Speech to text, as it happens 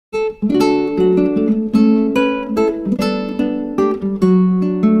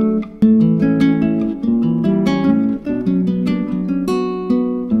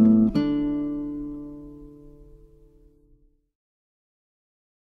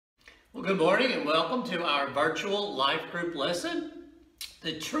Well, good morning and welcome to our virtual life group lesson,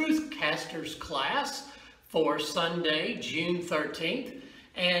 the TruthCasters class for Sunday, June 13th.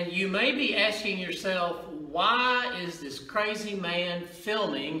 And you may be asking yourself, why is this crazy man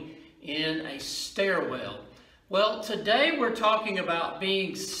filming in a stairwell? Well, today we're talking about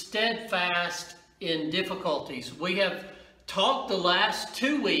being steadfast in difficulties. We have talked the last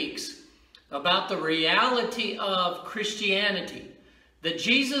 2 weeks about the reality of Christianity. That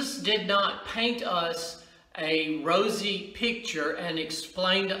Jesus did not paint us a rosy picture and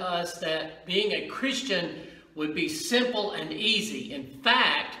explain to us that being a Christian would be simple and easy. In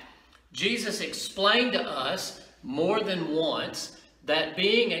fact, Jesus explained to us more than once that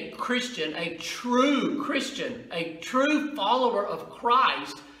being a Christian, a true Christian, a true follower of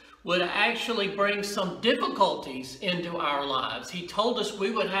Christ would actually bring some difficulties into our lives. He told us we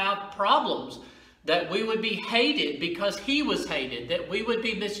would have problems, that we would be hated because he was hated, that we would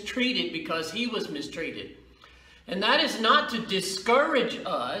be mistreated because he was mistreated. And that is not to discourage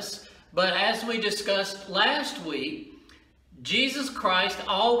us, but as we discussed last week, Jesus Christ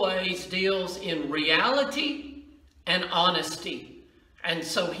always deals in reality and honesty. And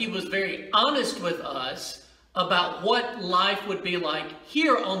so he was very honest with us about what life would be like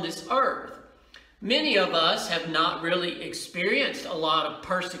here on this earth. Many of us have not really experienced a lot of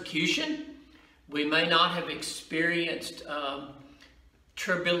persecution. We may not have experienced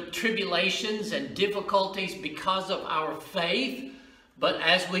tribulations and difficulties because of our faith, but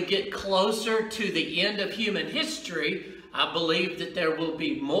as we get closer to the end of human history, I believe that there will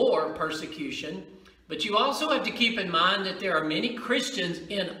be more persecution. But you also have to keep in mind that there are many Christians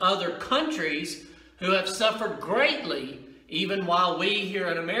in other countries who have suffered greatly, even while we here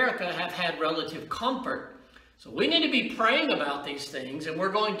in America have had relative comfort. So we need to be praying about these things, and we're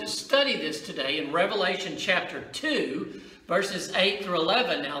going to study this today in Revelation chapter 2, verses 8 through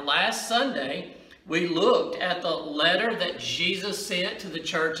 11. Now, last Sunday, we looked at the letter that Jesus sent to the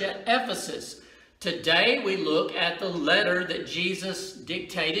church at Ephesus. Today, we look at the letter that Jesus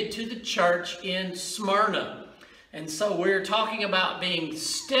dictated to the church in Smyrna. And so we're talking about being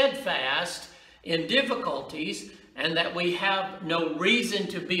steadfast in difficulties, and that we have no reason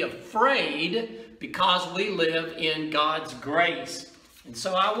to be afraid because we live in God's grace. And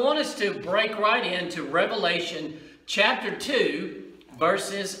so I want us to break right into Revelation chapter 2,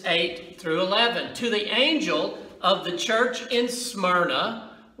 verses 8 through 11. To the angel of the church in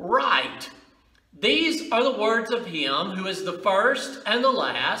Smyrna, write, these are the words of him who is the first and the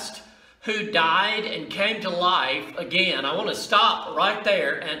last, who died and came to life again. I want to stop right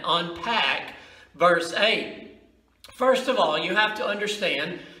there and unpack verse 8. First of all, you have to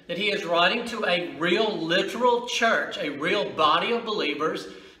understand that he is writing to a real literal church, a real body of believers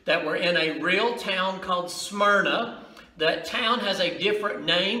that were in a real town called Smyrna. That town has a different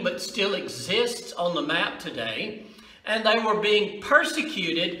name but still exists on the map today. And they were being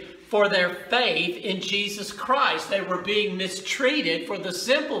persecuted for their faith in Jesus Christ. They were being mistreated for the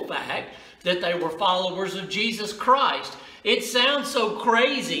simple fact that they were followers of Jesus Christ. It sounds so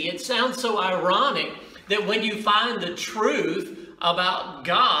crazy, it sounds so ironic that when you find the truth about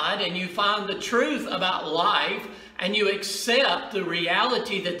God and you find the truth about life and you accept the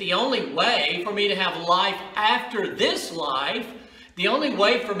reality that the only way for me to have life after this life, the only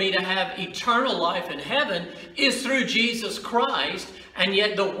way for me to have eternal life in heaven is through Jesus Christ, and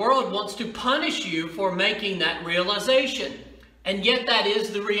yet the world wants to punish you for making that realization. And yet that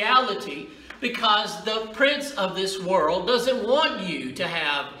is the reality, because the prince of this world doesn't want you to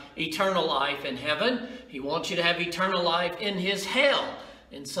have eternal life in heaven. He wants you to have eternal life in his hell.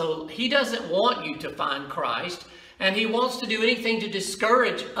 And so he doesn't want you to find Christ, and he wants to do anything to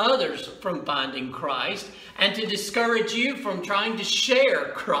discourage others from finding Christ and to discourage you from trying to share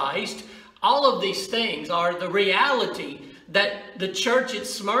Christ. All of these things are the reality that the church at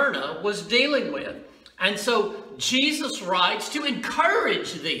Smyrna was dealing with. And so Jesus writes to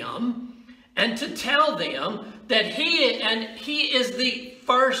encourage them and to tell them that he is the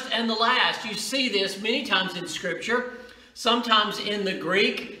first and the last. You see this many times in Scripture. Sometimes in the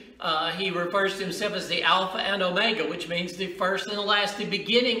Greek, he refers to himself as the Alpha and Omega, which means the first and the last, the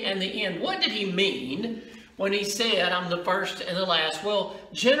beginning and the end. What did he mean when he said, I'm the first and the last? Well,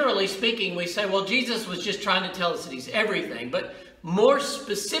 generally speaking, we say, well, Jesus was just trying to tell us that he's everything. But more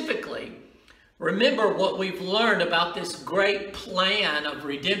specifically, remember what we've learned about this great plan of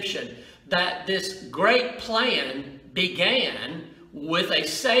redemption, that this great plan began with a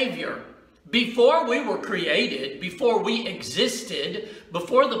Savior. Before we were created, before we existed,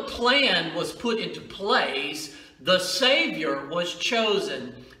 before the plan was put into place, the Savior was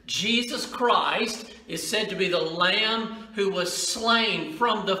chosen. Jesus Christ is said to be the Lamb who was slain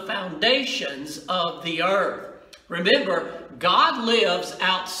from the foundations of the earth. Remember, God lives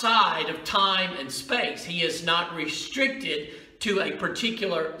outside of time and space. He is not restricted to a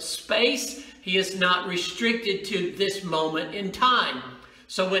particular space. He is not restricted to this moment in time.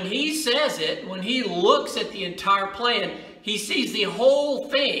 So when he says it, when he looks at the entire plan, he sees the whole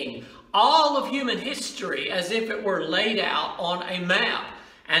thing, all of human history, as if it were laid out on a map.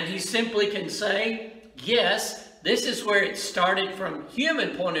 And he simply can say, yes, this is where it started from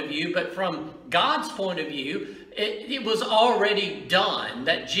human point of view, but from God's point of view, it was already done.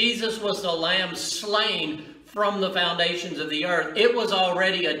 That Jesus was the Lamb slain from the foundations of the earth. It was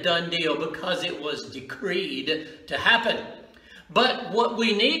already a done deal because it was decreed to happen. But what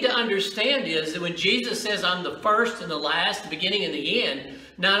we need to understand is that when Jesus says, I'm the first and the last, the beginning and the end,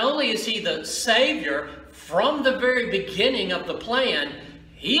 not only is he the Savior from the very beginning of the plan,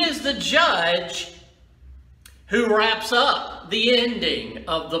 he is the judge who wraps up the ending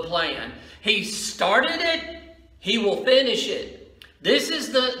of the plan. He started it, he will finish it. This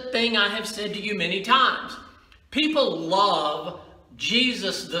is the thing I have said to you many times. People love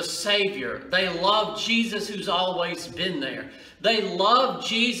Jesus the Savior. They love Jesus who's always been there. They love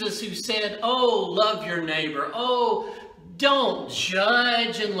Jesus who said, oh, love your neighbor. Oh, don't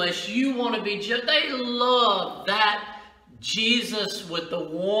judge unless you want to be judged. They love that Jesus with the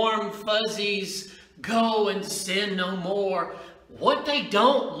warm fuzzies, go and sin no more. What they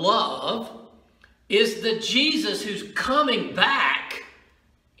don't love is the Jesus who's coming back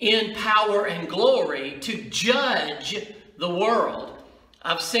in power and glory to judge the world.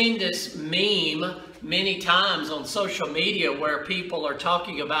 I've seen this meme many times on social media where people are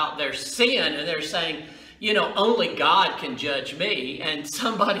talking about their sin and they're saying, you know, only God can judge me. And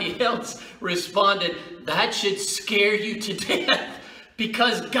somebody else responded, that should scare you to death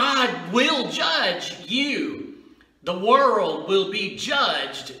because God will judge you. The world will be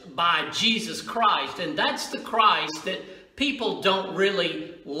judged by Jesus Christ. And that's the Christ that people don't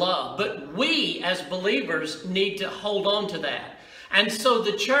really love. But we as believers need to hold on to that. And so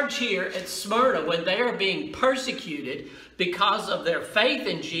the church here at Smyrna, when they are being persecuted because of their faith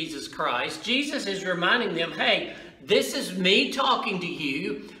in Jesus Christ, Jesus is reminding them, hey, this is me talking to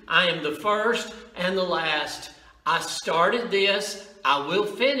you. I am the first and the last. I started this. I will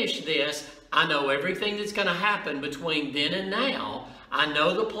finish this. I know everything that's going to happen between then and now. I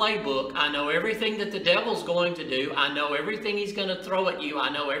know the playbook. I know everything that the devil's going to do. I know everything he's going to throw at you. I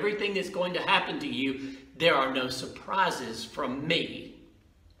know everything that's going to happen to you. There are no surprises from me.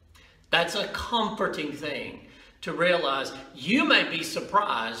 That's a comforting thing to realize. You may be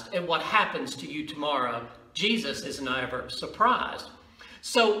surprised at what happens to you tomorrow. Jesus is never surprised.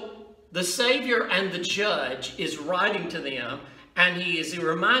 So the Savior and the judge is writing to them, and he is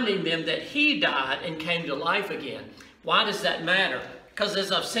reminding them that he died and came to life again. Why does that matter? Because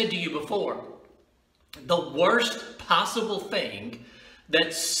as I've said to you before, the worst possible thing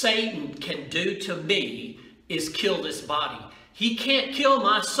that Satan can do to me is kill this body. He can't kill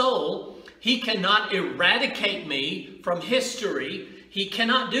my soul. He cannot eradicate me from history. He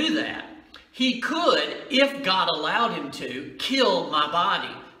cannot do that. He could, if God allowed him to, kill my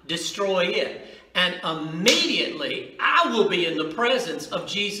body, destroy it. And immediately I will be in the presence of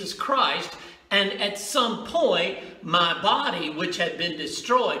Jesus Christ. And at some point, my body, which had been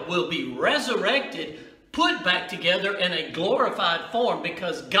destroyed, will be resurrected, put back together in a glorified form,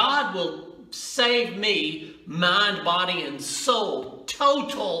 because God will save me, mind, body, and soul.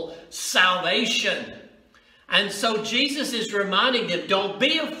 Total salvation. And so Jesus is reminding them, don't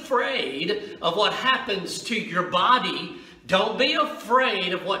be afraid of what happens to your body. Don't be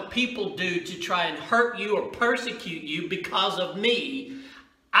afraid of what people do to try and hurt you or persecute you because of me.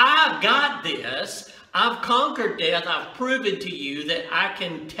 I've got this. I've conquered death. I've proven to you that I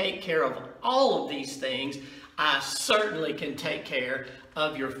can take care of all of these things. I certainly can take care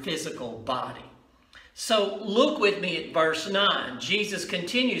of your physical body. So look with me at verse 9. Jesus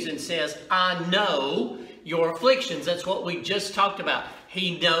continues and says, I know your afflictions. That's what we just talked about.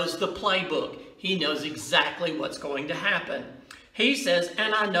 He knows the playbook. He knows exactly what's going to happen. He says,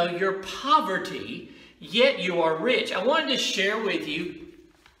 and I know your poverty, yet you are rich. I wanted to share with you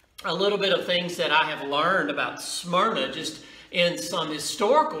a little bit of things that I have learned about Smyrna just in some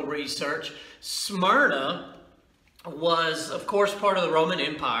historical research. Smyrna was, of course, part of the Roman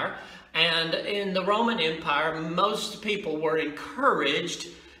Empire. And in the Roman Empire, most people were encouraged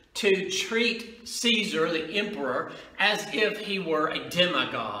to treat Caesar, the emperor, as if he were a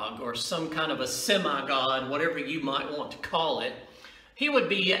demagogue or some kind of a semi-god, whatever you might want to call it. He would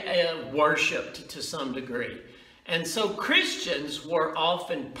be worshipped to some degree. And so Christians were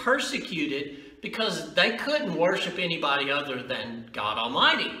often persecuted because they couldn't worship anybody other than God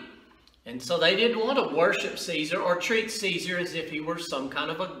Almighty. And so they didn't want to worship Caesar or treat Caesar as if he were some kind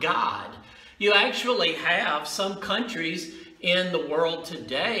of a god. You actually have some countries in the world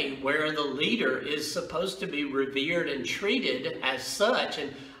today where the leader is supposed to be revered and treated as such.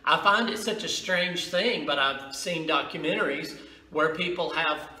 And I find it such a strange thing, but I've seen documentaries where people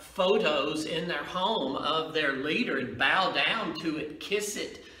have photos in their home of their leader and bow down to it, kiss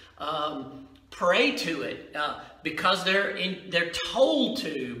it, pray to it, because they're told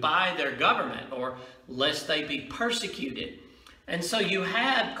to by their government, or lest they be persecuted. And so you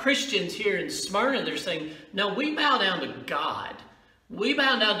had Christians here in Smyrna, they're saying, no, we bow down to God. We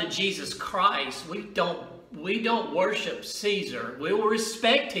bow down to Jesus Christ. We don't worship Caesar. We will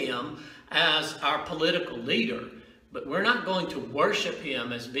respect him as our political leader, but we're not going to worship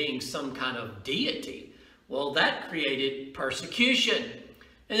him as being some kind of deity. Well, that created persecution.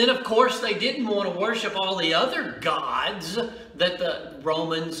 And then, of course, they didn't want to worship all the other gods that the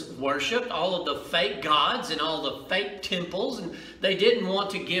Romans worshipped, all of the fake gods and all the fake temples. And they didn't want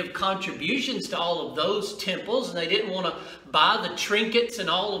to give contributions to all of those temples. And they didn't want to buy the trinkets and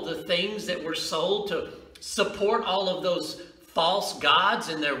all of the things that were sold to support all of those false gods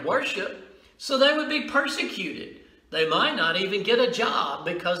in their worship. So they would be persecuted. They might not even get a job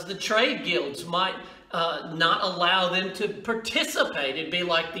because the trade guilds might not allow them to participate. It'd be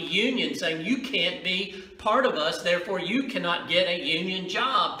like the union saying, you can't be part of us, therefore you cannot get a union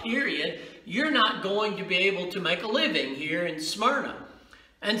job, period. You're not going to be able to make a living here in Smyrna.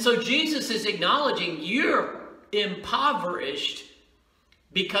 And so Jesus is acknowledging you're impoverished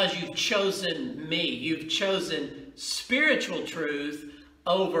because you've chosen me. You've chosen spiritual truth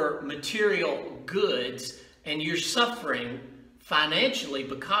over material goods, and you're suffering financially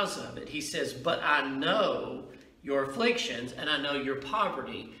because of it. He says, but I know your afflictions and I know your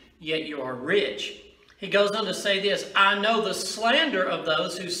poverty, yet you are rich. He goes on to say this, I know the slander of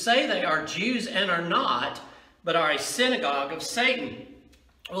those who say they are Jews and are not, but are a synagogue of Satan.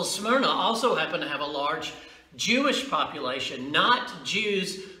 Well, Smyrna also happened to have a large Jewish population, not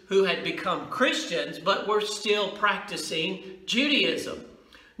Jews who had become Christians, but were still practicing Judaism.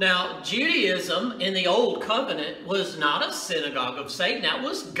 Now, Judaism in the Old Covenant was not a synagogue of Satan. That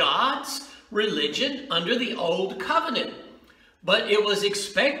was God's religion under the Old Covenant. But it was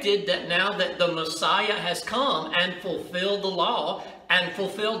expected that now that the Messiah has come and fulfilled the law and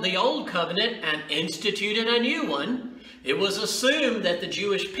fulfilled the Old Covenant and instituted a new one, it was assumed that the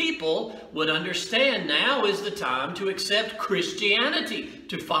Jewish people would understand now is the time to accept Christianity,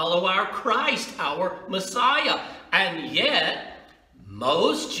 to follow our Christ, our Messiah. And yet,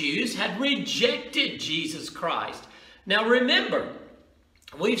 most Jews had rejected Jesus Christ. Now remember,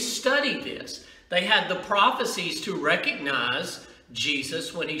 we've studied this. They had the prophecies to recognize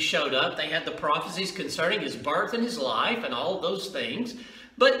Jesus when he showed up. They had the prophecies concerning his birth and his life and all of those things.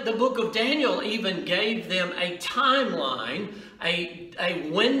 But the book of Daniel even gave them a timeline, a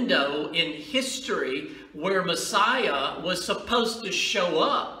window in history where Messiah was supposed to show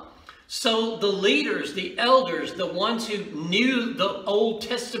up. So the leaders, the elders, the ones who knew the Old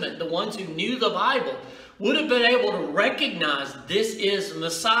Testament, the ones who knew the Bible, would have been able to recognize this is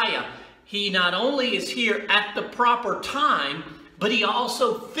Messiah. He not only is here at the proper time, but he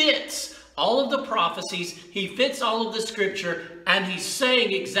also fits all of the prophecies, he fits all of the scripture, and he's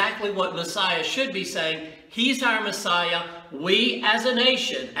saying exactly what Messiah should be saying. He's our Messiah. We as a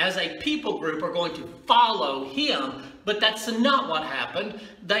nation, as a people group, are going to follow him. But that's not what happened.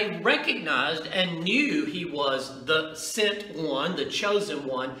 They recognized and knew he was the sent one, the chosen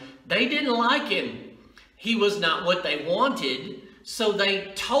one. They didn't like him. He was not what they wanted. So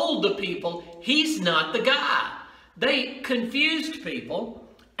they told the people, he's not the guy. They confused people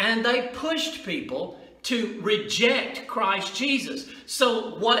and they pushed people to reject Christ Jesus.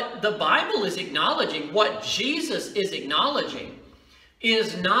 So what the Bible is acknowledging, what Jesus is acknowledging,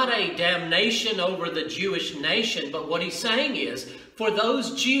 is not a damnation over the Jewish nation, but what he's saying is, for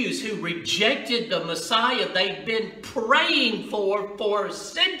those Jews who rejected the Messiah they've been praying for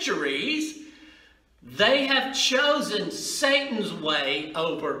centuries, they have chosen Satan's way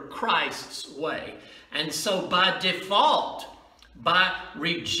over Christ's way. And so by default, by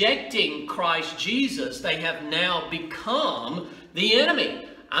rejecting Christ Jesus, they have now become the enemy.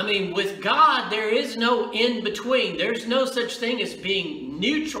 I mean, with God, there is no in-between. There's no such thing as being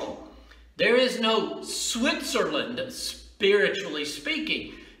neutral. There is no Switzerland, spiritually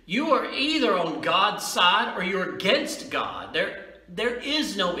speaking. You are either on God's side or you're against God. There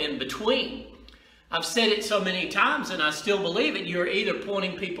is no in-between. I've said it so many times and I still believe it. You're either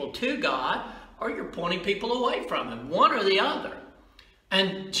pointing people to God or you're pointing people away from him, one or the other.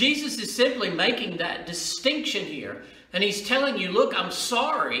 And Jesus is simply making that distinction here. And he's telling you, look, I'm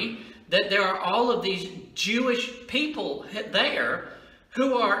sorry that there are all of these Jewish people there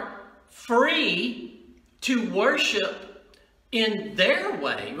who are free to worship in their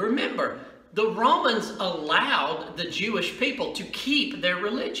way. Remember, the Romans allowed the Jewish people to keep their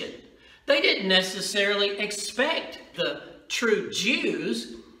religion. They didn't necessarily expect the true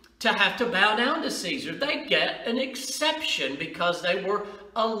Jews to have to bow down to Caesar. They get an exception because they were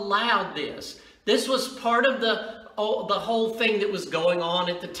allowed this. This was part of the whole thing that was going on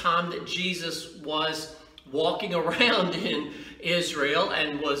at the time that Jesus was walking around in Israel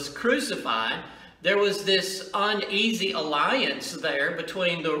and was crucified. There was this uneasy alliance there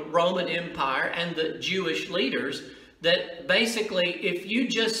between the Roman Empire and the Jewish leaders that basically, if you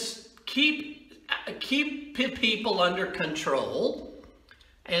just keep people under control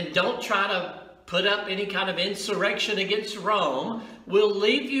and don't try to put up any kind of insurrection against Rome, we'll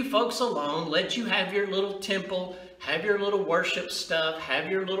leave you folks alone, let you have your little temple, have your little worship stuff, have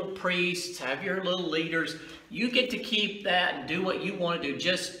your little priests, have your little leaders. You get to keep that and do what you want to do.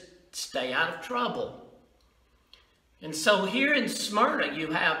 Just stay out of trouble. And so here in Smyrna,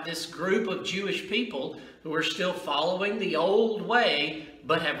 you have this group of Jewish people who are still following the old way,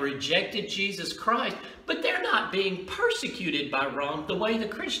 but have rejected Jesus Christ. But they're not being persecuted by Rome the way the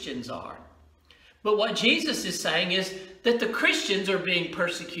Christians are. But what Jesus is saying is that the Christians are being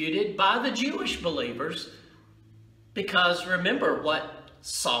persecuted by the Jewish believers, because remember what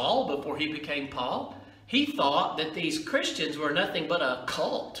Saul, before he became Paul, he thought that these Christians were nothing but a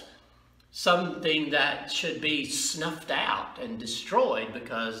cult, something that should be snuffed out and destroyed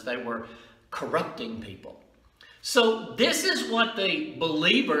because they were corrupting people. So this is what the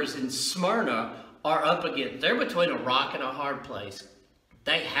believers in Smyrna are up against. They're between a rock and a hard place.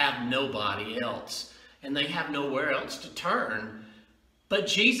 They have nobody else, and they have nowhere else to turn. But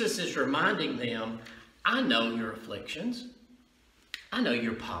Jesus is reminding them, I know your afflictions. I know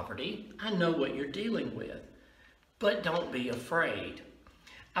your poverty. I know what you're dealing with. But don't be afraid.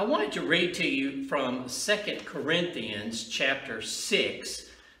 I wanted to read to you from 2 Corinthians chapter 6.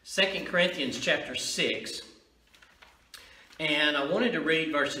 2 Corinthians chapter 6. And I wanted to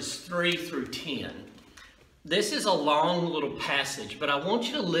read verses 3 through 10. This is a long little passage, but I want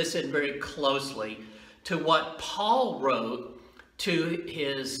you to listen very closely to what Paul wrote to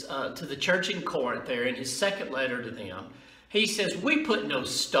the church in Corinth there in his second letter to them. He says, we put no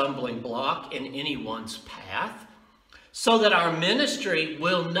stumbling block in anyone's path, so that our ministry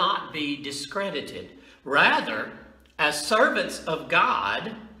will not be discredited. Rather, as servants of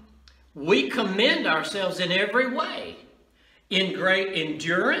God, we commend ourselves in every way, in great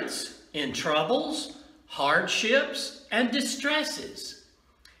endurance, in troubles, hardships, and distresses,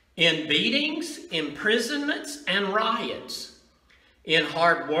 in beatings, imprisonments, and riots, in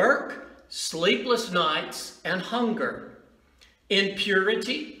hard work, sleepless nights, and hunger, in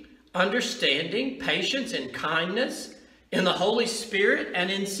purity, understanding, patience, and kindness, in the Holy Spirit, and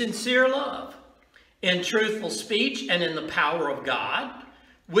in sincere love, in truthful speech, and in the power of God,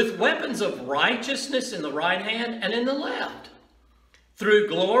 with weapons of righteousness in the right hand and in the left, through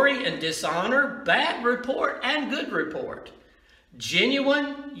glory and dishonor, bad report and good report,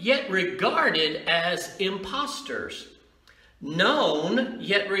 genuine yet regarded as impostors, known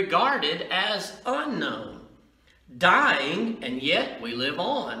yet regarded as unknown, dying and yet we live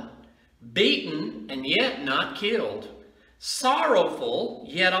on, beaten and yet not killed, sorrowful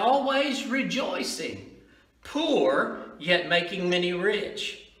yet always rejoicing, poor yet making many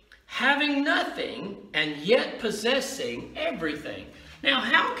rich, having nothing and yet possessing everything. Now,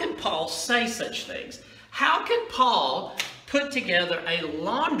 how can Paul say such things? How can Paul put together a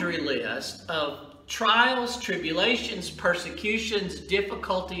laundry list of trials, tribulations, persecutions,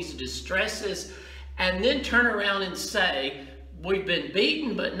 difficulties, distresses, and then turn around and say, we've been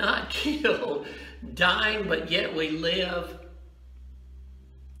beaten but not killed, dying but yet we live,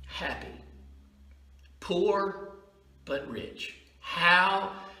 happy, poor but rich?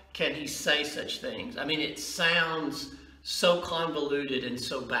 How can he say such things? I mean, it sounds so convoluted and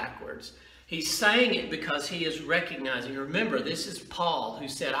so backwards. He's saying it because he is recognizing, remember, this is Paul who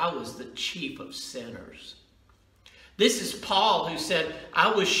said, I was the chief of sinners. This is Paul who said,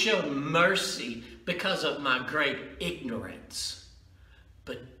 I was shown mercy because of my great ignorance.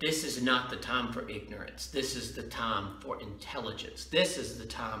 But this is not the time for ignorance. This is the time for intelligence. This is the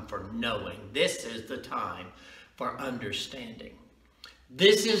time for knowing. This is the time for understanding.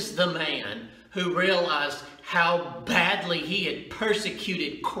 This is the man who realized how badly he had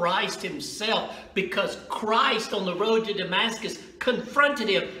persecuted Christ himself, because Christ on the road to Damascus confronted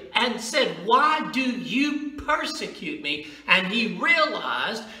him and said, "Why do you persecute me?" And he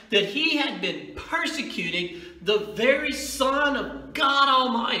realized that he had been persecuting the very Son of God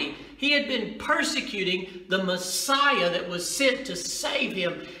Almighty. He had been persecuting the Messiah that was sent to save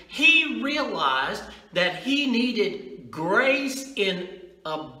him. He realized that he needed grace in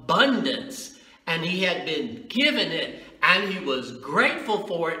abundance, and he had been given it, and he was grateful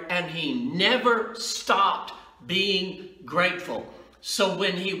for it, and he never stopped being grateful. So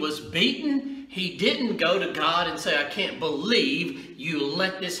when he was beaten, he didn't go to God and say, "I can't believe you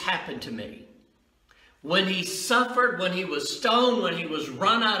let this happen to me." When he suffered, when he was stoned, when he was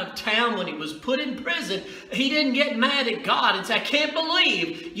run out of town, when he was put in prison, he didn't get mad at God and say, "I can't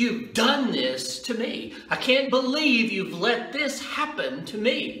believe you've done this to me. I can't believe you've let this happen to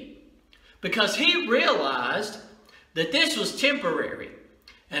me." Because he realized that this was temporary.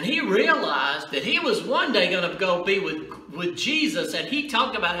 And he realized that he was one day going to go be with Jesus. And he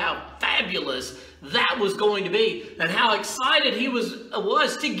talked about how fabulous that was going to be, and how excited he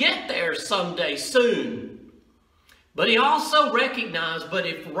was to get there someday soon. But he also recognized, but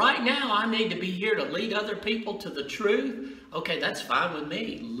if right now I need to be here to lead other people to the truth, okay, that's fine with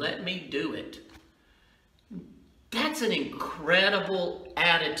me. Let me do it. That's an incredible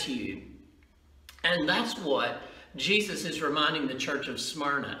attitude. And that's what Jesus is reminding the church of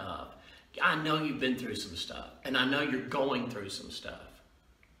Smyrna of. I know you've been through some stuff, and I know you're going through some stuff.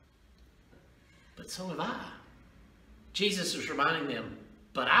 But so have I. Jesus is reminding them,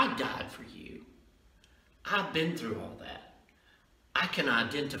 but I died for you. I've been through all that. I can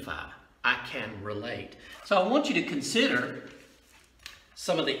identify. I can relate. So I want you to consider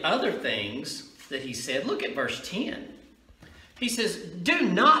some of the other things that he said. Look at verse 10. He says, "Do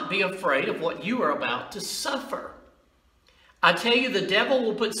not be afraid of what you are about to suffer. I tell you, the devil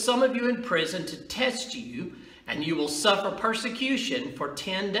will put some of you in prison to test you, and you will suffer persecution for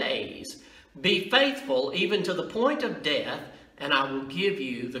 10 days. Be faithful even to the point of death, and I will give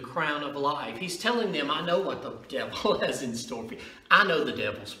you the crown of life." He's telling them, I know what the devil has in store for you. I know the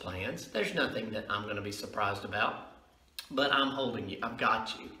devil's plans. There's nothing that I'm going to be surprised about. But I'm holding you. I've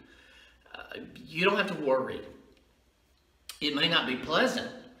got you. You don't have to worry. It may not be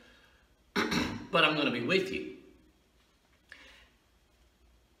pleasant, but I'm going to be with you.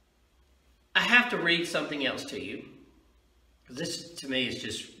 I have to read something else to you. This, to me, is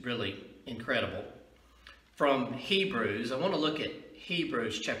just really incredible. From Hebrews, I want to look at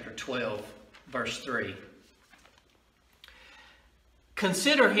Hebrews chapter 12, verse 3.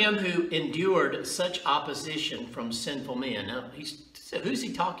 "Consider him who endured such opposition from sinful men." Now, who's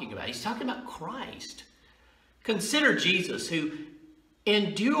he talking about? He's talking about Christ. Consider Jesus, who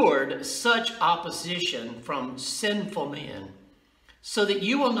endured such opposition from sinful men, so that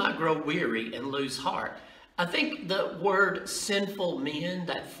you will not grow weary and lose heart. I think the word sinful men,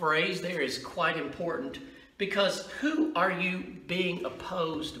 that phrase there, is quite important, because who are you being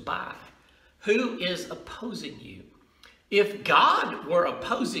opposed by? Who is opposing you? If God were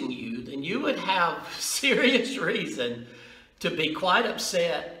opposing you, then you would have serious reason to be quite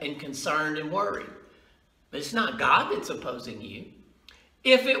upset and concerned and worried. But it's not God that's opposing you.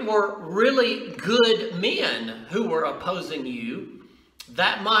 If it were really good men who were opposing you,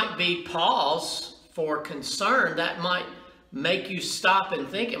 that might be pause for concern. That might make you stop and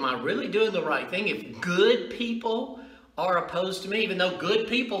think, am I really doing the right thing? If good people are opposed to me, even though good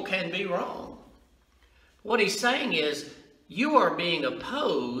people can be wrong. What he's saying is, you are being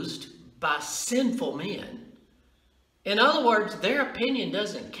opposed by sinful men. In other words, their opinion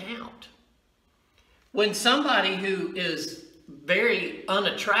doesn't count. When somebody who is very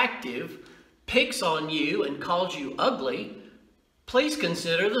unattractive picks on you and calls you ugly, please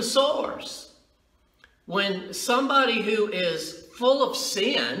consider the source. When somebody who is full of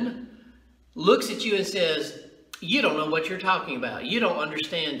sin looks at you and says, you don't know what you're talking about, you don't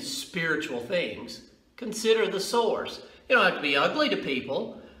understand spiritual things, consider the source. You don't have to be ugly to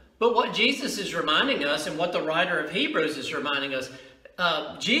people, but what Jesus is reminding us, and what the writer of Hebrews is reminding us,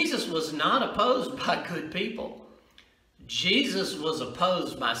 Jesus was not opposed by good people. Jesus was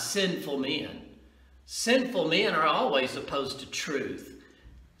opposed by sinful men. Sinful men are always opposed to truth.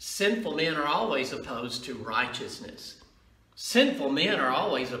 Sinful men are always opposed to righteousness. Sinful men are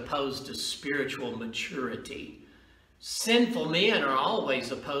always opposed to spiritual maturity. Sinful men are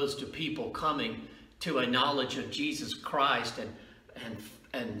always opposed to people coming to a knowledge of Jesus Christ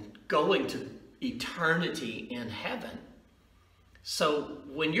and going to eternity in heaven. So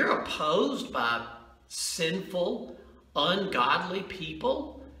when you're opposed by sinful, ungodly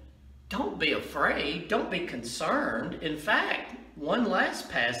people, don't be afraid. Don't be concerned. In fact, one last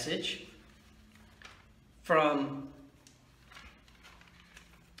passage from,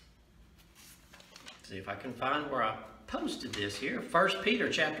 let's see if I can find where I posted this here. 1 Peter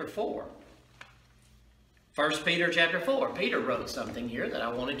chapter 4. 1 Peter chapter 4. Peter wrote something here that I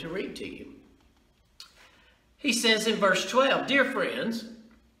wanted to read to you. He says in verse 12, "Dear friends,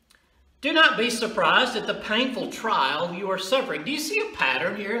 do not be surprised at the painful trial you are suffering." Do you see a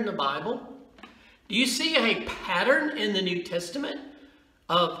pattern here in the Bible? Do you see a pattern in the New Testament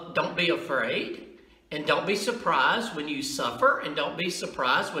of don't be afraid, and don't be surprised when you suffer, and don't be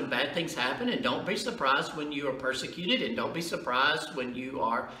surprised when bad things happen, and don't be surprised when you are persecuted, and don't be surprised when you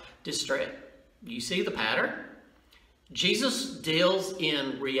are distressed? You see the pattern? Jesus deals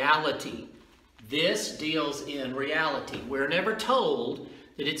in reality. This deals in reality. We're never told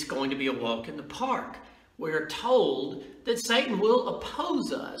that it's going to be a walk in the park. We're told that Satan will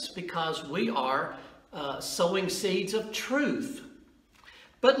oppose us because we are sowing seeds of truth.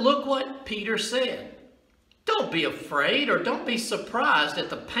 But look what Peter said. Don't be afraid or don't be surprised at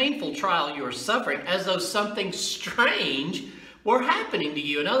the painful trial you are suffering as though something strange were happening to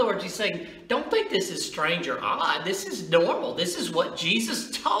you. In other words, he's saying, don't think this is strange or odd. This is normal. This is what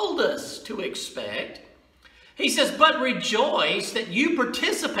Jesus told us to expect. He says, but rejoice that you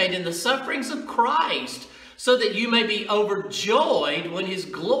participate in the sufferings of Christ, so that you may be overjoyed when his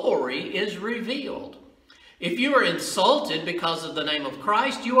glory is revealed. If you are insulted because of the name of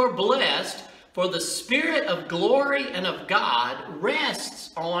Christ, you are blessed, for the Spirit of glory and of God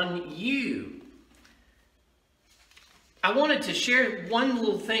rests on you. I wanted to share one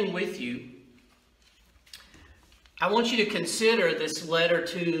little thing with you. I want you to consider this letter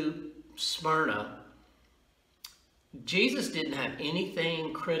to Smyrna. Jesus didn't have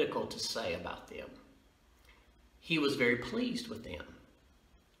anything critical to say about them. He was very pleased with them.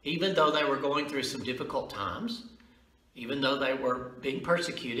 Even though they were going through some difficult times, even though they were being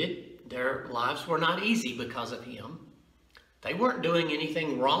persecuted, their lives were not easy because of him. They weren't doing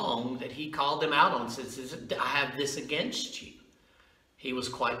anything wrong that he called them out on. Says, I have this against you. He was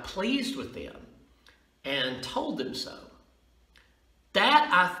quite pleased with them and told them so. That,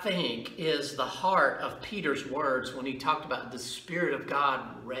 I think, is the heart of Peter's words when he talked about the Spirit of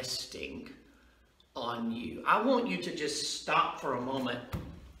God resting on you. I want you to just stop for a moment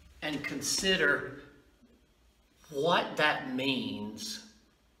and consider what that means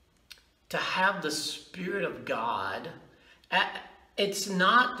to have the Spirit of God. It's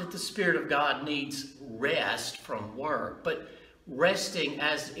not that the Spirit of God needs rest from work, but resting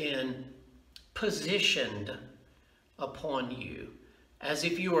as in positioned upon you, as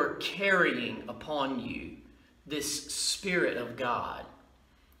if you are carrying upon you this Spirit of God.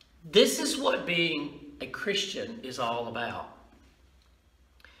 This is what being a Christian is all about.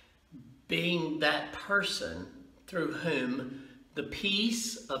 Being that person through whom the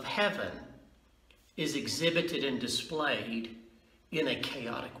peace of heaven is exhibited and displayed in a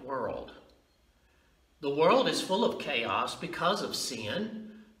chaotic world. The world is full of chaos because of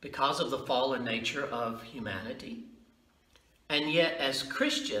sin, because of the fallen nature of humanity. And yet, as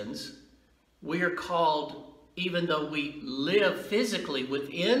Christians, we are called, even though we live physically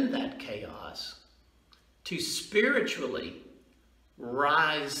within that chaos, to spiritually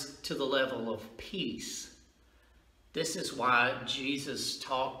rise to the level of peace. This is why Jesus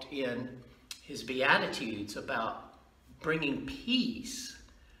talked in his Beatitudes about bringing peace.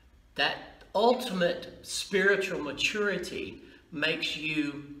 That ultimate spiritual maturity makes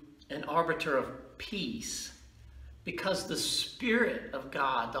you an arbiter of peace, because the Spirit of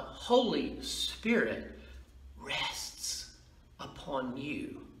God, the Holy Spirit, rests upon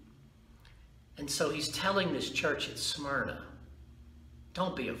you. And so he's telling this church at Smyrna,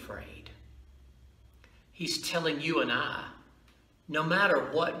 don't be afraid. He's telling you and I, no matter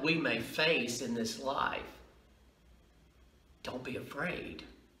what we may face in this life, don't be afraid.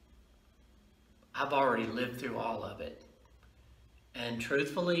 I've already lived through all of it. And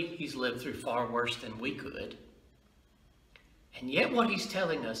truthfully, he's lived through far worse than we could. And yet what he's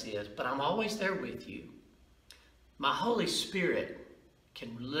telling us is, but I'm always there with you. My Holy Spirit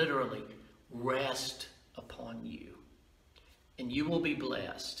can literally rest upon you. And you will be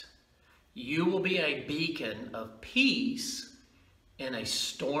blessed. You will be a beacon of peace in a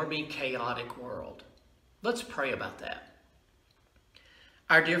stormy, chaotic world. Let's pray about that.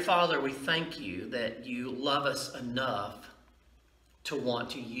 Our dear Father, we thank you that you love us enough to want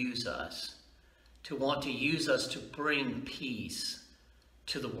to use us, to bring peace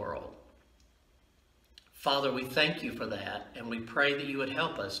to the world. Father, we thank you for that, and we pray that you would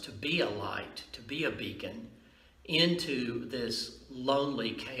help us to be a light, to be a beacon into this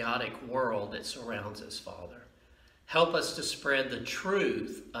lonely, chaotic world that surrounds us, Father. Help us to spread the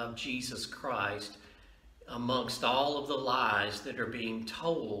truth of Jesus Christ amongst all of the lies that are being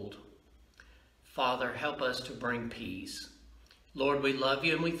told. Father, help us to bring peace. Lord, we love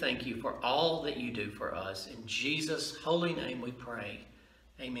you and we thank you for all that you do for us. In Jesus' holy name we pray.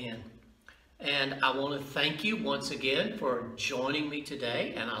 Amen. And I want to thank you once again for joining me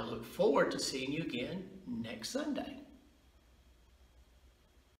today, and I look forward to seeing you again next Sunday.